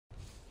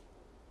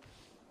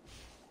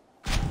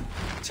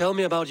Tell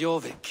me about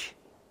Jorvik.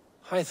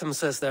 Hytham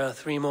says there are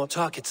 3 more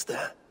targets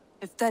there.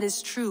 If that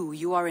is true,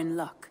 you are in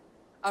luck.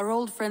 Our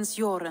old friends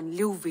Eivor and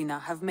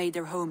Ljuvina have made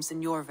their homes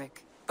in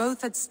Jorvik.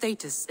 Both had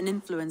status and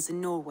influence in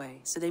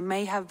Norway, so they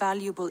may have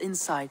valuable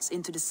insights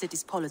into the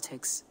city's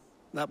politics.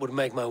 That would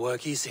make my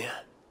work easier.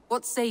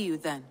 What say you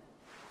then?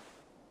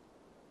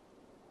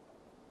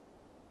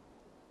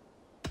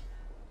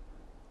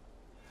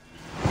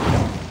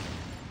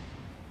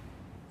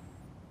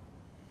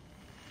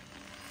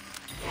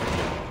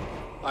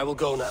 I will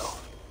go now.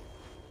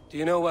 Do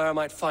you know where I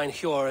might find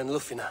Eivor and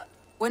Ljuvina?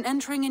 When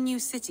entering a new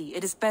city,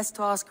 it is best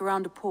to ask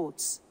around the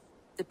ports.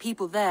 The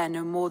people there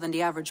know more than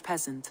the average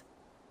peasant.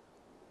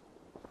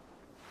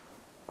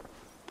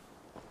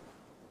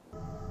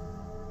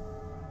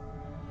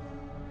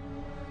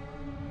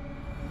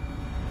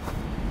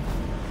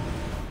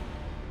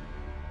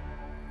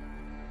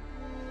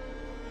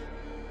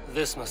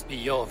 This must be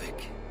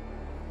Jorvik.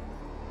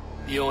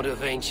 The Order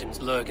of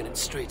Ancients lurk in its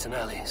streets and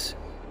alleys.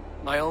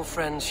 My old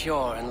friends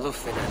Eivor and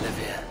Ljuvina live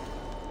here.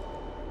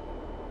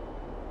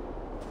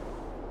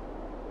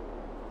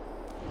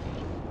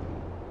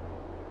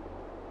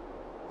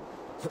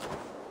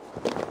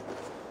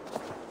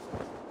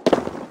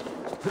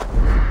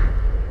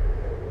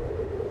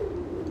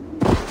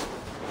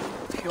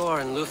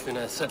 Eivor and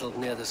Ljuvina settled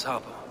near this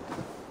harbor.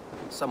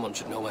 Someone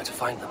should know where to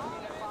find them.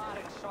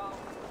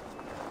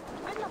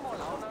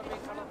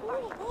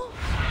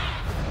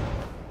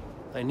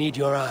 I need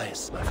your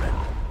eyes, my friend.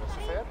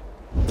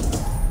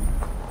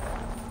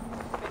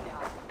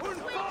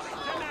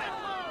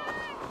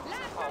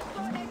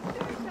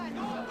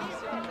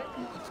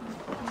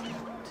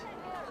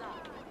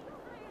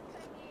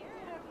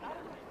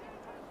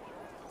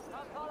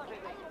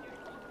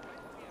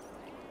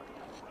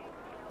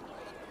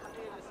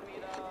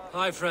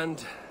 Hi,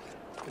 friend.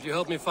 Could you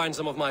help me find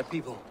some of my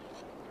people?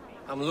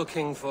 I'm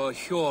looking for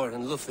Eivor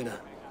and Ljuvina.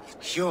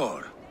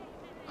 Eivor?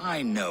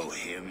 I know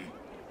him.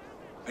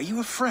 Are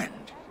you a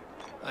friend?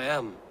 I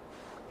am.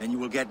 Then you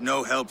will get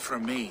no help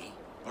from me,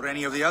 or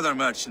any of the other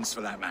merchants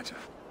for that matter.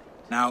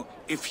 Now,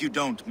 if you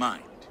don't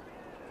mind.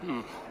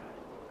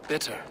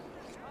 Bitter.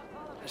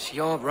 Has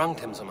Eivor wronged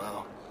him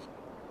somehow?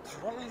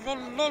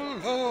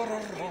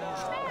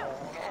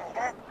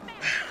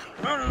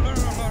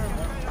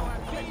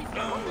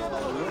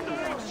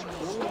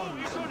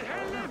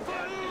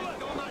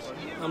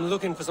 I'm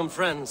looking for some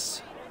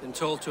friends. Been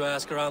told to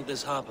ask around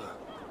this harbor.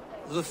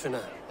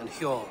 Ljuvina and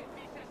Eivor.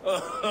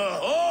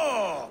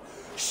 Oh,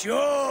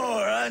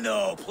 sure, I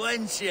know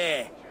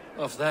plenty.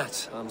 Of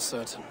that, I'm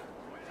certain.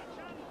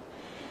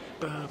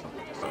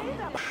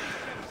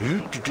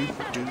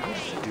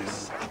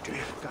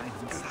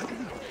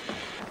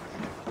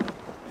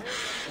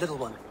 Little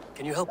one,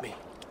 can you help me?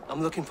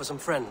 I'm looking for some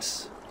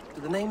friends.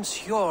 Do the names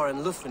Eivor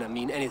and Ljuvina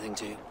mean anything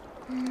to you?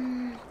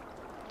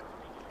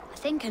 I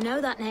think I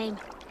know that name.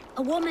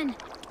 A woman.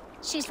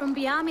 She's from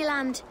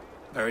Bjarmiland.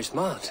 Very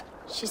smart.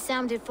 She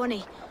sounded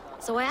funny,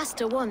 so I asked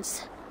her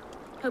once.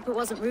 Hope it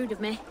wasn't rude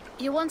of me.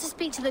 You want to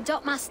speak to the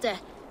dockmaster,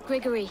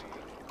 Grigory.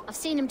 I've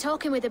seen him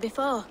talking with her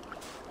before.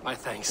 My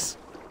thanks.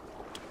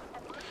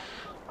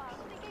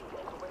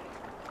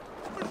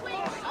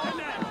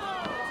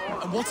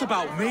 And what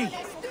about me?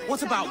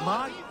 What about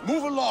mine?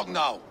 Move along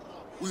now.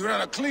 We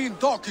ran a clean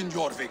dock in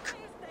Jorvik.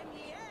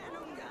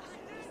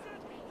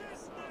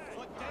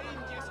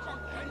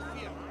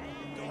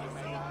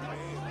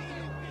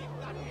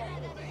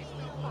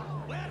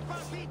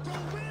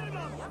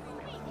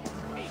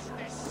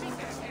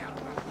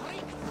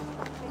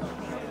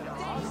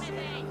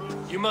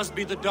 You must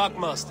be the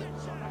dockmaster.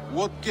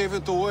 What gave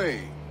it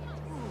away?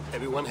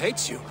 Everyone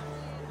hates you.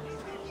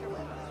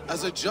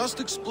 As I just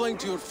explained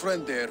to your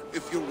friend there,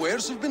 if your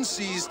wares have been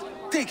seized,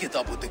 take it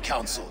up with the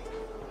council.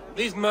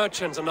 These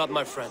merchants are not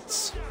my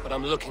friends, but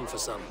I'm looking for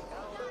some.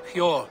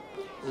 Eivor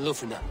and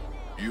Ljuvina.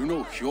 You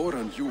know Eivor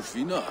and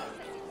Ljuvina?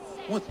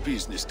 What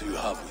business do you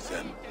have with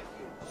them?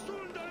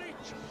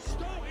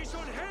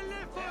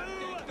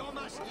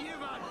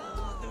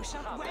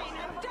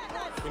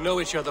 We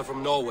know each other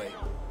from Norway.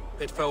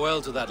 Bid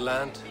farewell to that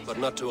land, but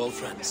not to old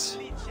friends.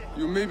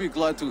 You may be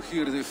glad to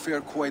hear they fare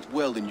quite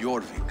well in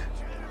Jorvik.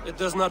 It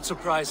does not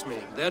surprise me.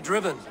 They're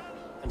driven,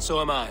 and so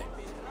am I.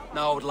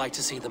 Now I would like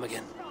to see them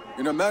again.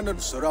 In a manor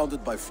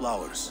surrounded by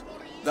flowers.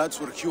 That's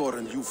where Eivor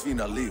and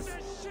Ljuvina live.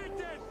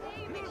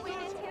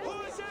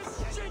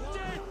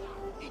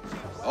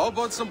 How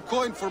about some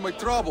coin for my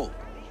trouble?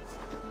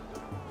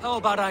 How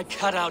about I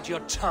cut out your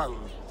tongue?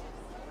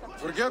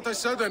 Forget I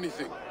said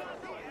anything.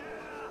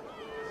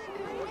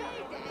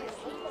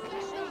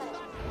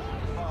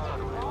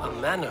 A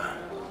manor.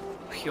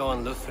 Eivor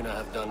and Ljuvina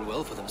have done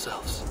well for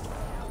themselves.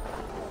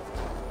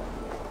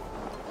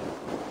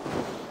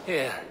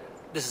 Here,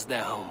 this is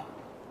their home.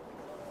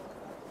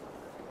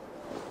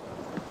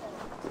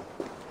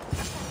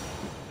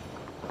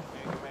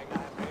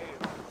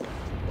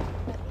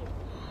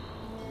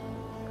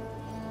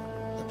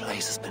 The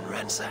place has been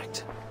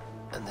ransacked.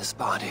 And this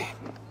body,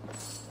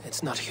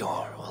 it's not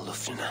Eivor or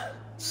Ljuvina.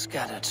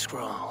 Scattered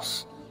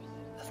scrolls.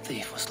 The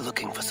thief was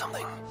looking for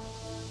something.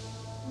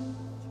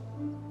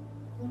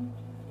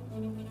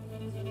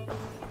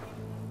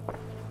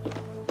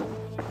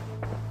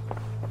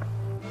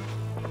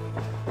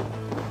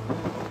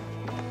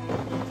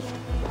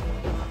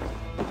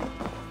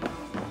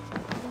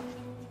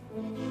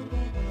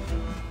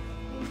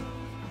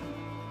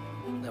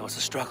 was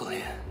a struggle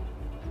here.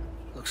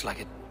 Looks like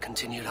it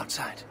continued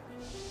outside.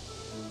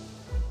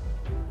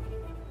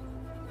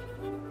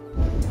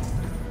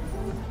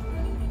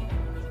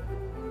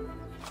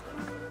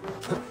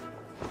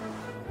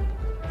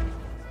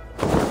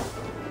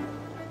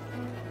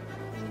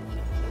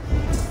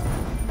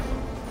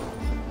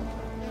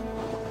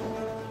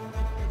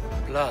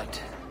 Blood,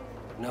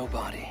 but no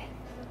body.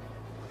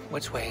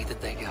 Which way did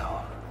they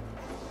go?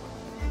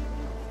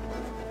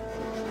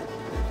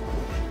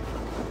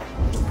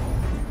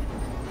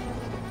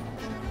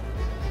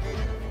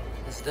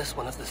 Is this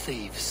one of the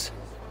thieves?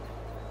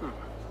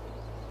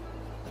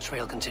 The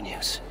trail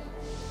continues.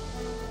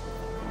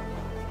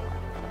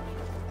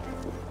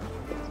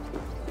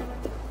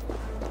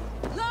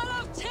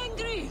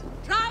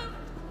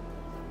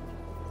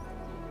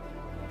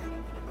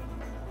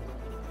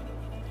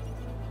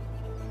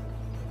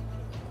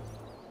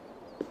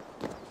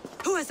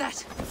 Who is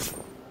that?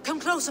 Come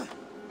closer,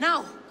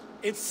 now!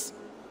 It's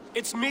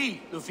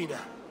me, Lufina.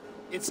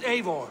 It's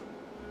Eivor.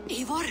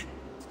 Eivor?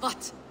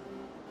 What?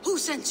 Who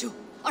sent you?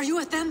 Are you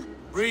with them?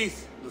 Breathe,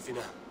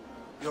 Lufina.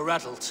 You're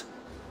rattled.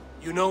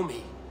 You know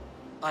me.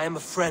 I am a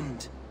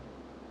friend.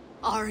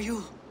 Are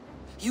you?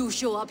 You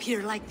show up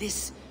here like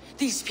this.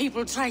 These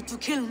people tried to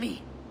kill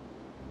me.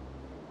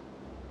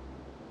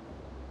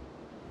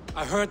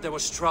 I heard there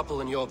was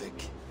trouble in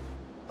Jorvik.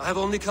 I have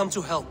only come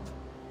to help.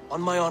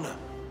 On my honor.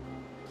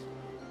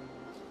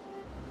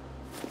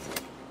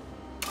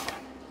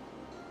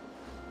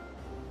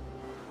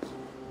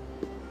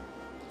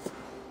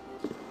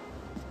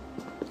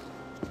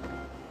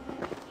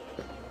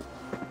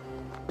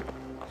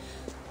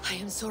 I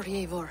am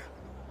sorry, Eivor.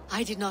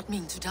 I did not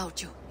mean to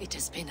doubt you. It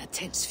has been a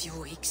tense few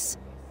weeks.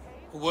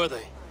 Who were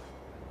they?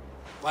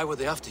 Why were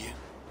they after you?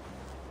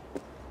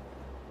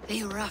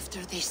 They were after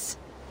this.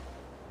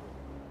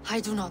 I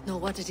do not know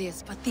what it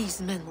is, but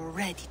these men were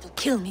ready to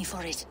kill me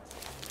for it.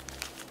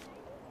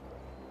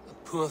 A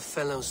poor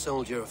fellow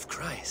soldier of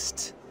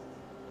Christ.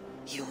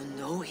 You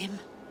know him?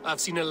 I've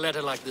seen a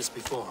letter like this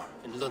before,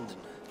 in London.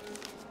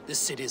 This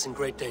city is in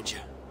great danger.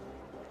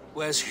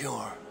 Where's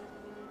Eivor?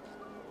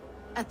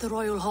 At the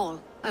Royal Hall.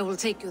 I will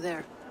take you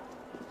there.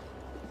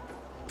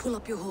 Pull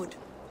up your hood.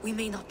 We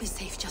may not be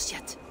safe just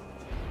yet.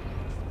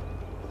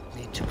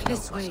 Need to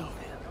This way.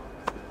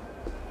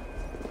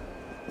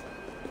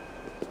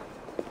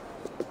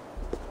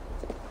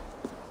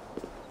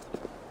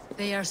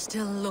 They are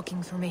still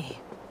looking for me.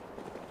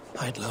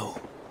 Hide low.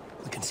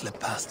 We can slip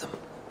past them.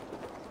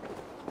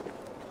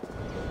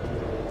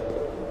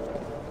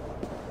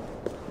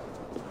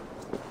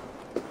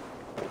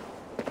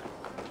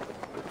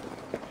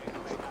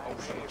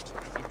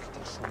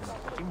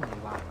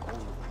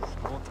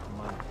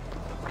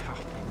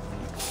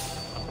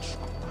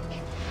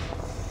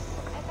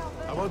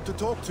 I want to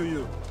talk to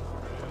you.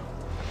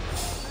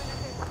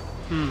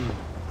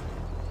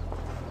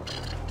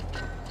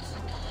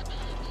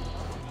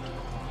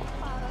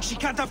 She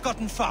can't have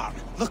gotten far.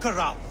 Look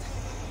around.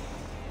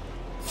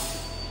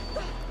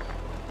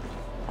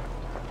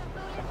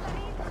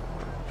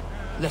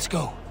 Let's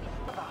go.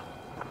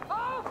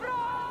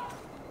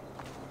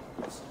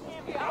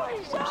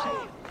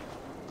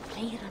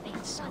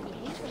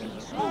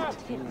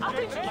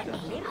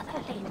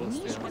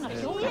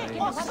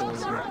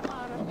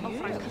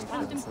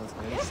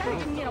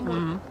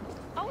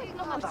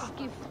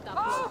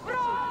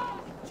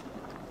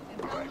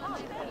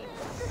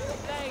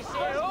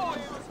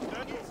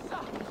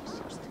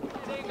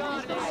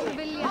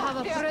 Vilja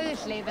hafa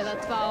brauðsleif eða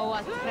tvá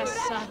að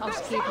pressa á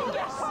skipið,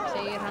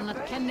 segir hann að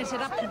kennir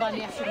sér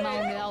aflvani eftir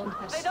mánuð án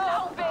þess.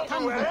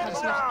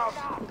 Tannhóttansverk.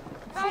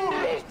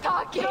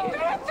 Fyrirtaki!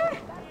 Grötur!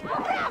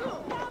 Fram!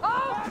 Á!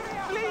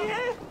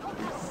 Flýið!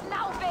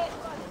 Snáfið!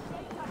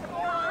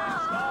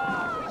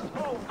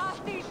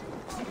 Allt í...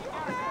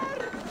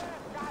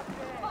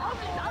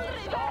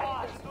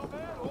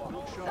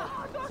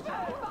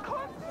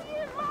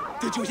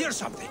 Did you hear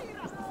something?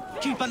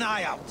 Keep an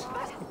eye out.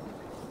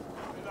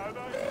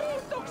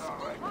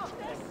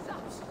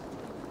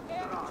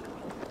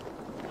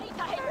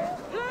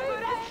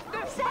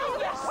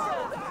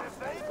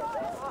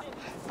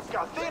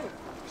 Skattinn!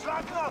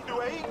 Slagnaðu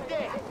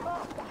engi!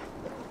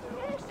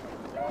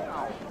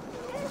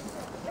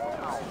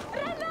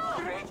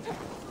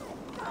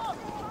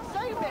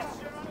 Saumir!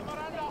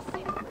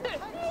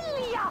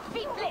 Vilja,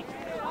 fífli!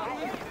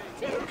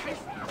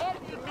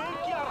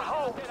 Mikjar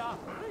hóp!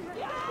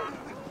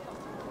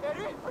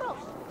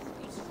 Uppbrós!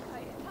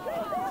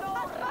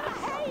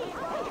 Hei!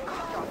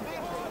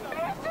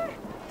 Grötur!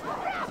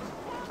 Fram!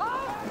 Á!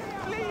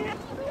 Flýið!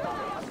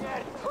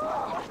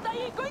 Þetta í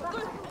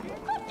göngu!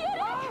 Hvað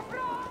gerir þið?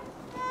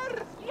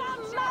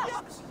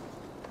 Jammast!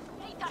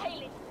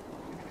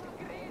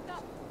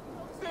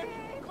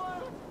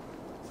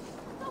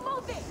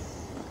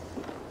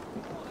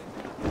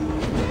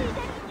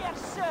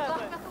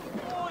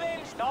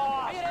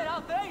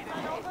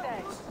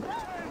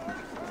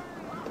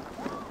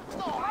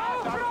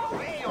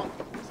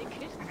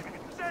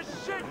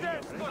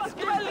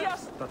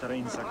 dat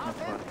insagt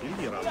var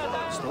tidigare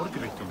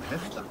storgrytum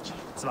häfta.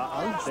 Zwa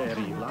allt är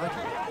I lag.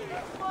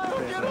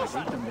 Där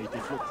skiten lite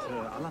flukt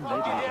allan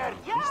ledliga.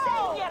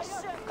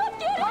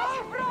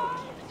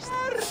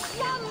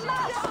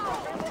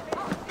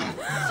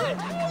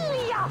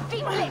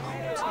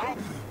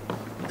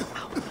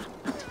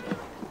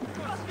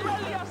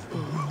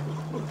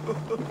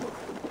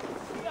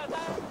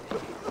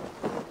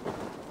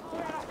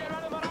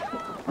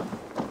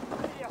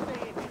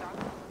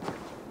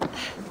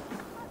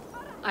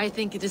 I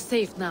think it is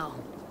safe now.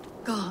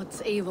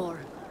 Gods, Eivor.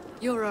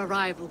 Your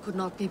arrival could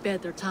not be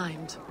better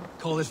timed.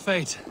 Call it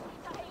fate.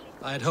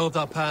 I had hoped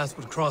our paths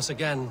would cross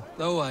again,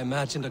 though I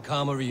imagined a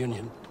calmer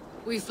reunion.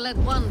 We fled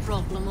one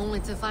problem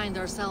only to find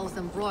ourselves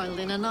embroiled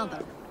in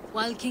another.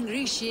 While King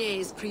Richier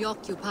is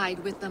preoccupied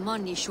with the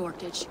money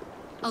shortage,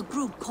 a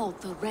group called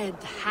the Red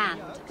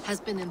Hand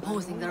has been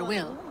imposing their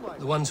will.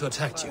 The ones who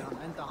attacked you?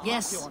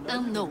 Yes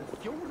and no.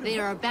 They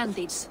are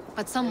bandits,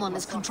 but someone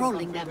is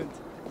controlling them.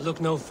 Look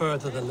no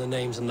further than the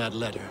names in that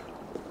letter.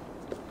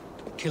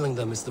 Killing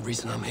them is the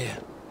reason I'm here.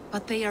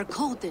 But they are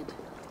coded.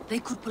 They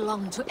could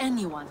belong to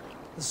anyone.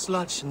 The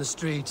sludge in the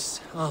streets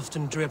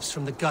often drips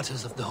from the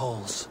gutters of the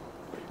halls.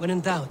 When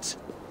in doubt,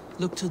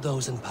 look to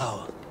those in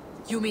power.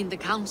 You mean the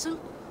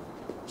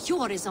council? ๊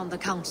eɪvɔːr is on the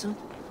council.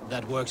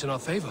 That works in our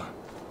favor.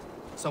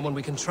 Someone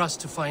we can trust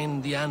to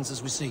find the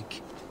answers we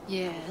seek.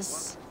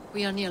 Yes,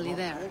 we are nearly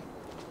there.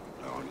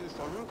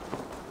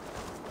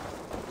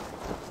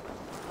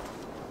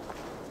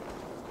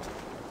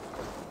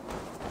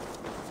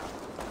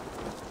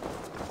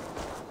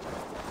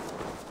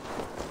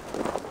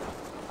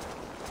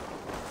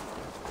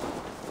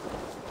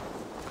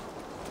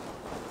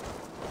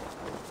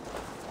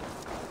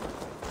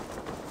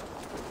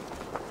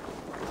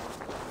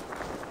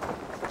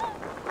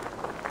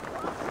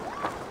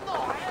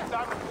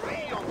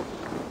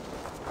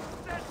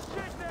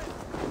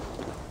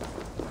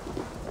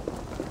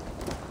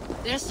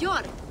 There's ๊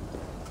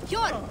eɪvɔːr! ๊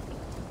eɪvɔːr!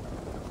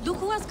 Look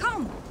who has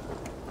come!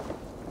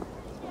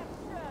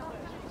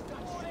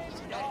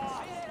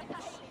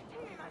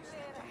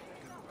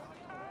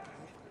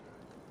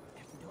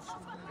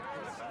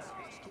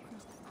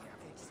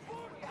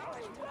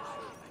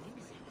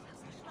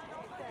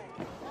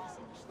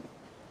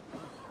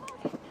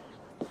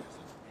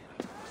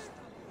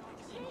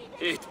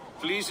 It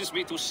pleases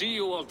me to see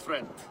you, old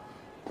friend.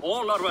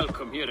 All are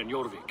welcome here in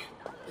Jorvik.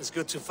 It's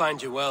good to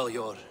find you well, ๊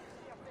eɪvɔːr.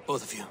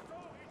 Both of you.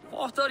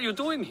 What are you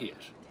doing here?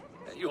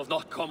 You have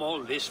not come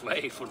all this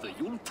way for the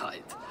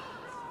Yuletide.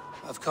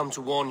 I've come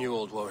to warn you,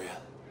 old warrior,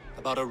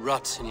 about a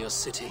rot in your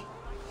city.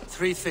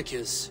 3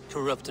 figures,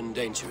 corrupt and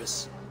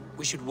dangerous.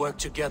 We should work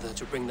together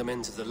to bring them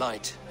into the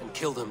light and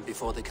kill them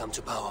before they come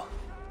to power.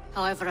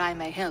 However I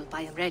may help,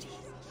 I am ready.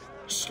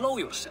 Slow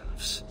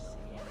yourselves.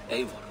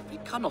 Eivor, we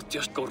cannot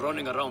just go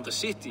running around the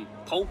city,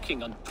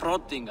 poking and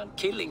prodding and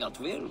killing at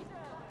will.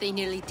 They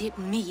nearly did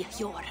me, ๊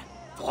eɪvɔːr.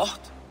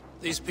 What?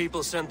 These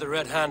people sent the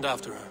Red Hand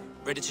after her,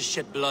 ready to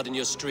shed blood in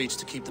your streets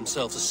to keep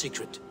themselves a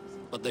secret.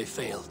 But they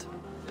failed.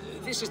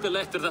 This is the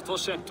letter that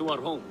was sent to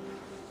our home.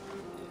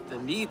 The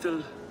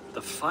needle,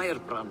 the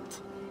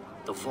firebrand,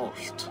 the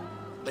vault.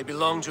 They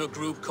belong to a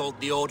group called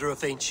the Order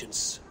of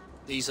Ancients.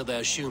 These are their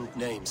assumed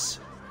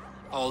names.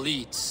 Our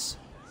leads.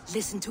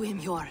 Listen to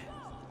him, ๊eɪvɔːr.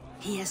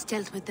 He has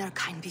dealt with their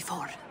kind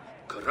before.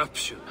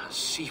 Corruption has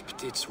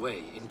seeped its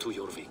way into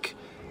Jorvik.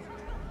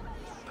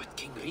 But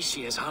King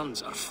Richier's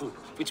hands are full,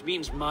 which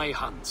means my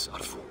hands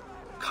are full.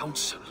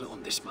 Counsel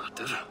on this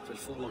matter will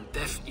fall on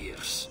deaf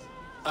ears.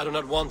 I do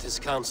not want his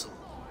counsel.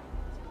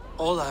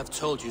 All I have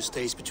told you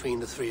stays between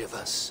the 3 of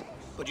us.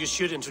 But you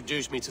should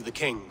introduce me to the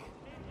king.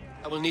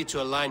 I will need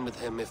to align with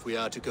him if we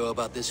are to go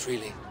about this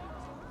freely.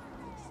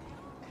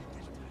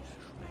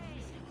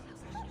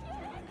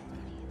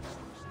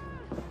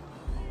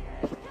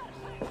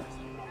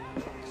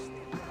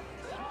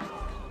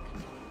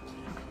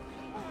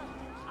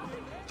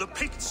 The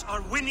Picts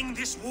are winning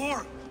this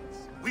war.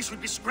 We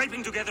should be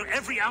scraping together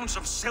every ounce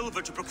of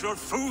silver to procure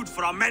food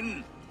for our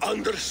men.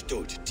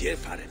 Understood, dear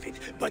Faravid,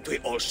 but we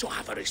also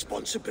have a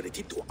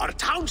responsibility to our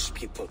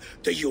townspeople.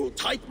 The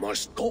Yuletide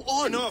must go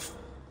on. Enough!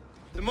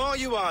 The more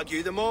you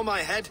argue, the more my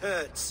head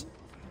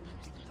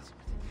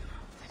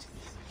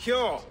hurts. ๊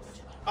eɪvɔːr,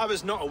 I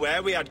was not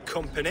aware we had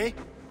company,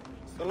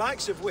 the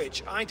likes of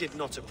which I did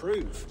not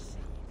approve.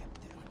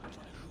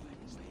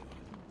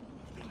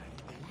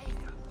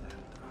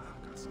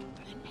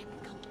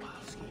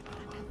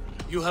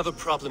 You have a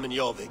problem in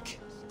Jorvik.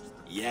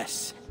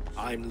 Yes,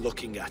 I'm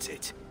looking at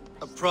it.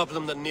 A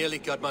problem that nearly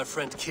got my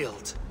friend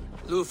killed.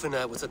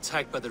 Lufina was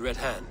attacked by the Red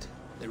Hand.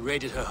 They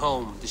raided her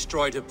home,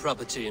 destroyed her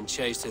property, and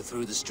chased her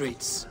through the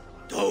streets.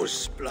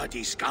 Those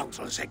bloody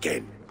scoundrels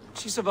again.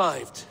 She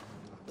survived,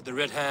 but the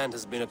Red Hand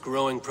has been a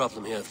growing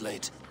problem here of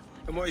late.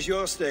 And what is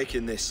your stake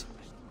in this?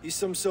 You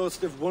some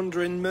sort of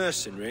wandering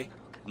mercenary?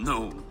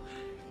 No.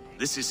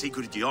 This is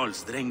Sigurd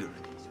Jarl's Drenger.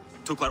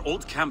 Took our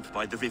old camp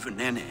by the river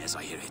Nene, as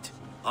I hear it.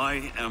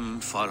 I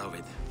am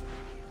Faravid,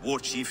 war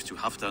chief to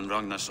Halfdan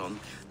Ragnarsson,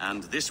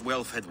 and this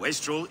well-fed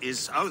wastrel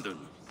is Audun,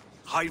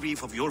 High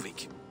Reef of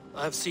Jorvik.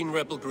 I've seen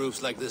rebel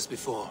groups like this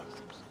before.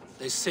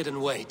 They sit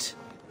and wait,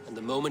 and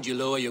the moment you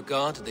lower your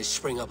guard, they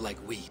spring up like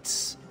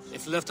weeds.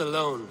 If left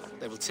alone,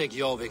 they will take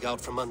Jorvik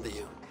out from under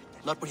you.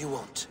 Not what you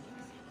want.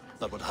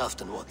 Not what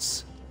Halfdan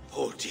wants.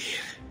 Oh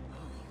dear.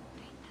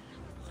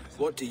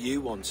 What do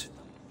you want?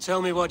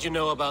 Tell me what you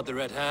know about the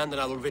Red Hand,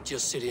 and I will rid your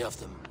city of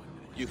them.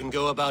 You can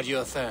go about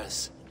your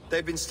affairs.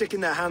 They've been sticking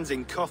their hands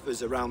in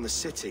coffers around the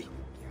city,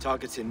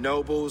 targeting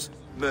nobles,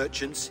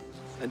 merchants,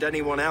 and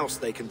anyone else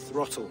they can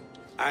throttle.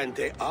 And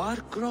they are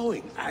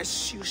growing,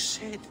 as you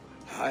said.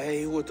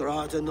 I would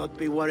rather not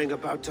be worrying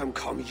about them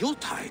come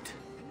Yuletide.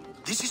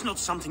 This is not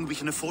something we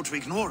can afford to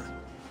ignore.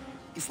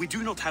 If we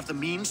do not have the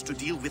means to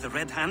deal with the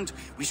Red Hand,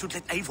 we should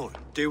let Eivor.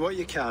 Do what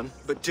you can,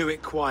 but do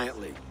it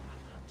quietly.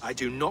 I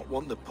do not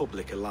want the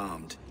public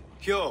alarmed.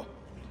 Cure.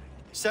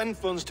 Send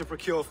funds to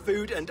procure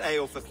food and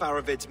ale for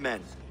Faravid's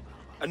men.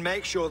 And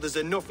make sure there's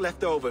enough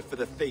left over for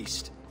the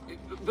feast.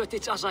 But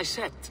it's as I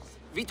said.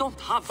 We don't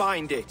have...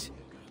 Find it.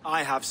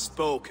 I have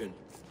spoken.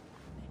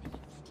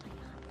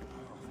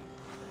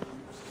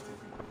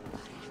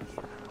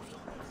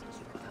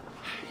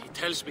 He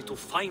tells me to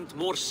find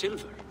more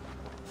silver.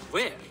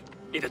 Where?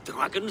 In a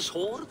dragon's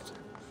hoard?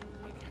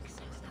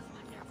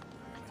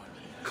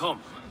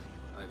 Come.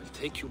 I will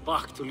take you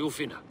back to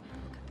Ljufina.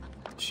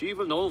 She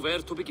will know where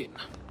to begin.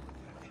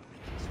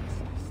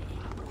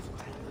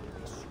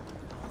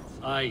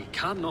 I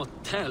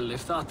cannot tell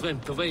if that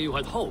went the way you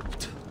had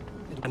hoped.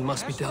 It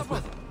must be dealt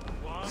with.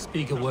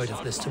 Speak a word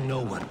of this to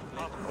no one.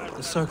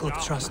 The circle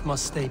of trust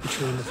must stay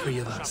between the three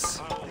of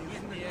us.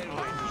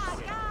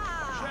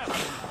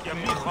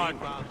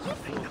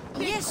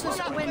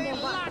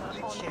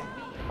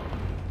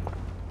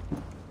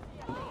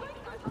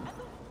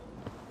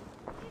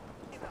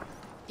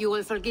 You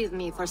will forgive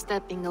me for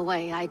stepping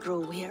away. I grow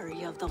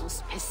weary of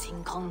those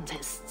pissing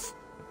contests.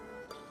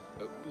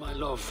 My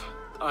love,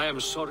 I am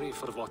sorry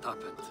for what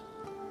happened.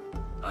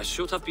 I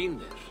should have been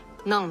there.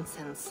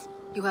 Nonsense.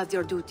 You have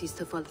your duties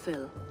to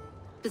fulfill.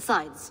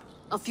 Besides,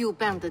 a few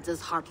bandits is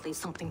hardly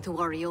something to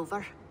worry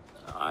over.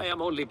 I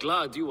am only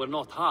glad you were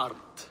not harmed.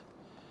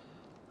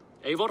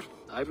 Eivor,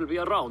 I will be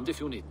around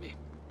if you need me.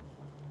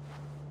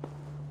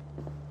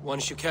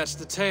 Once you catch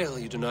the tail,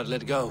 you do not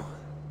let go.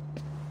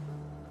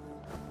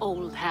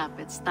 Old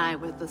habits die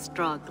with the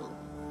struggle.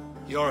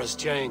 Yours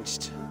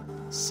changed.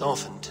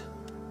 Softened.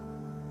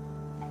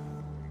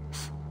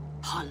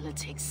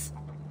 Politics.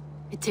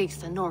 It takes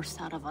the Norse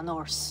out of a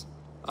Norse.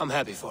 I'm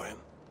happy for him.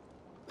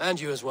 And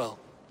you as well.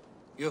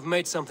 You have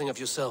made something of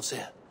yourselves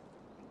here.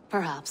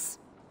 Perhaps.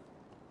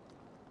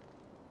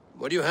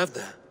 What do you have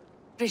there?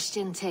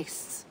 Christian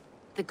texts.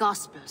 The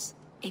Gospels.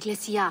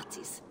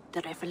 Ecclesiastes.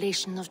 The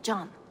Revelation of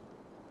John.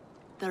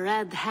 The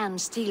Red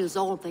Hand steals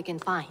all they can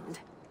find.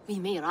 We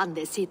may run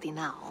the city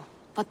now,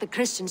 but the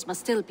Christians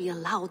must still be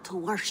allowed to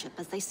worship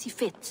as they see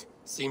fit.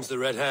 Seems the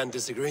Red Hand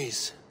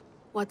disagrees.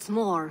 What's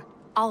more,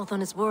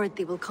 Althon is worried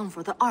they will come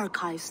for the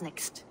archives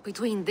next.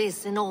 Between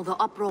this and all the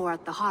uproar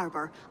at the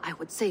harbor, I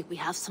would say we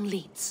have some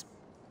leads.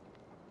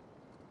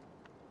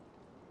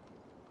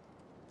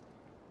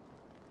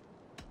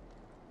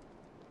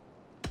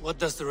 What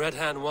does the Red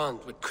Hand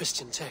want with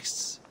Christian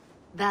texts?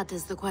 That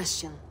is the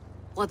question.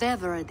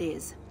 Whatever it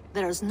is,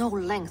 there is no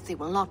length they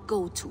will not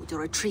go to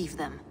retrieve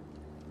them.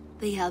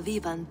 They have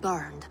even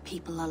burned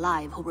people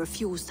alive who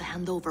refuse to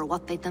hand over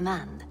what they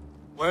demand.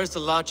 Where's the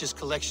largest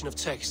collection of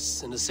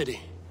texts in the city?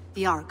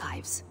 The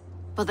archives.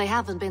 But they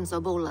haven't been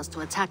so bold as to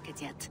attack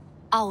it yet.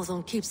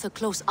 Althon keeps a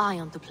close eye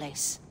on the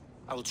place.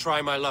 I will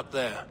try my luck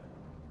there.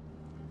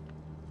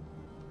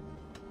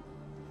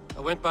 I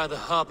went by the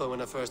harbor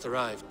when I first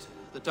arrived.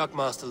 The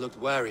dockmaster looked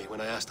wary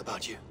when I asked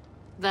about you.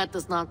 That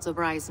does not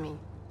surprise me.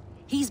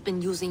 He's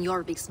been using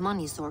Jorvik's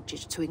money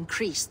shortage to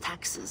increase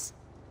taxes.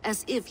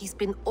 As if he's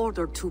been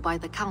ordered to by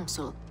the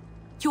council.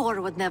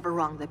 Jor would never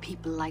wrong the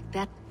people like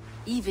that,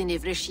 even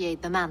if Rishi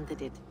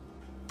demanded it.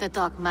 The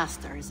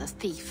dockmaster is a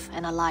thief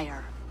and a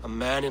liar. A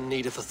man in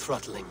need of a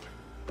throttling.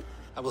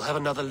 I will have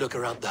another look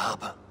around the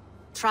harbor.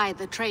 Try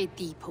the trade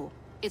depot.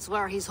 It's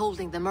where he's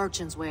holding the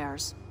merchants'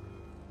 wares.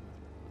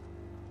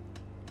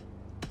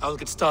 I'll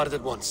get started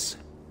at once.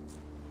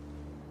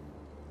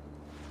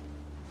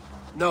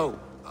 No,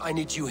 I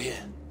need you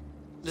here.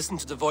 Listen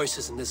to the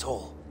voices in this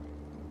hall.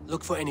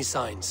 Look for any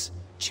signs,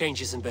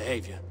 changes in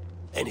behavior,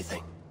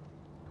 anything.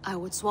 I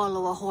would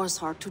swallow a horse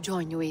heart to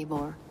join you,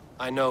 Eivor.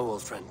 I know,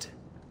 old friend.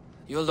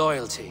 Your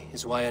loyalty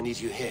is why I need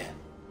you here.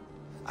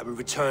 I will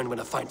return when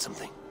I find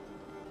something.